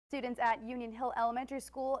Students at Union Hill Elementary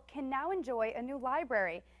School can now enjoy a new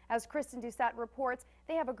library. As Kristen Doucette reports,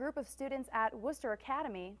 they have a group of students at Worcester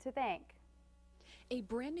Academy to thank. A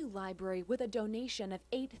brand new library with a donation of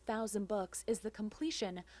 8,000 books is the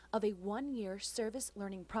completion of a one-year service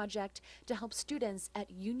learning project to help students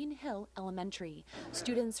at Union Hill Elementary.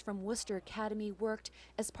 Students from Worcester Academy worked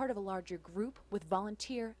as part of a larger group with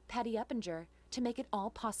volunteer Patty Eppinger to make it all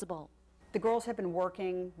possible. The girls have been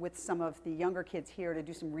working with some of the younger kids here to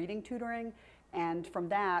do some reading tutoring, and from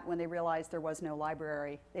that, when they realized there was no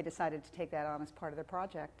library, they decided to take that on as part of their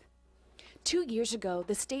project. 2 years ago,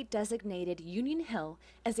 the state designated Union Hill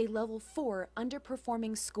as a Level 4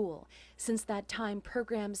 underperforming school. Since that time,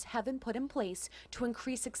 programs have been put in place to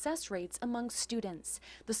increase success rates among students.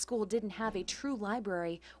 The school didn't have a true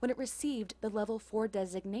library when it received the Level 4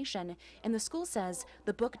 designation, and the school says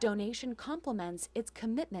the book donation complements its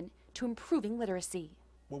commitment to improving literacy.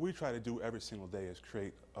 What we try to do every single day is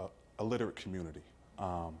create a literate community.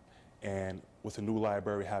 And with a new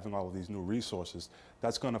library, having all of these new resources,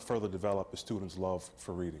 that's going to further develop the students' love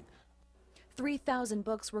for reading. 3,000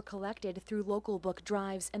 books were collected through local book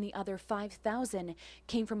drives, and the other 5,000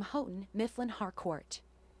 came from Houghton, Mifflin Harcourt.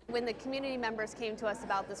 When the community members came to us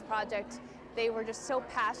about this project, they were just so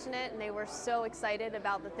passionate and they were so excited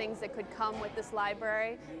about the things that could come with this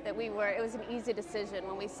library that it was an easy decision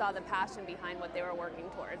when we saw the passion behind what they were working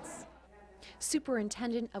towards.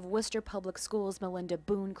 Superintendent of Worcester Public Schools, Melinda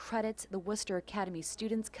Boone, credits the Worcester Academy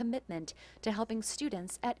students' commitment to helping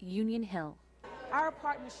students at Union Hill. Our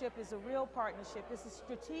partnership is a real partnership. It's a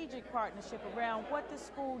strategic partnership around what the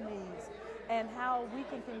school needs and how we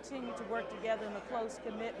can continue to work together in a close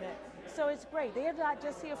commitment. So it's great. They're not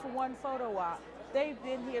just here for one photo op. They've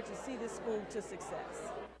been here to see the school to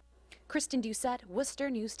success. Kristen Doucette, Worcester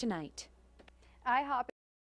News Tonight. IHOP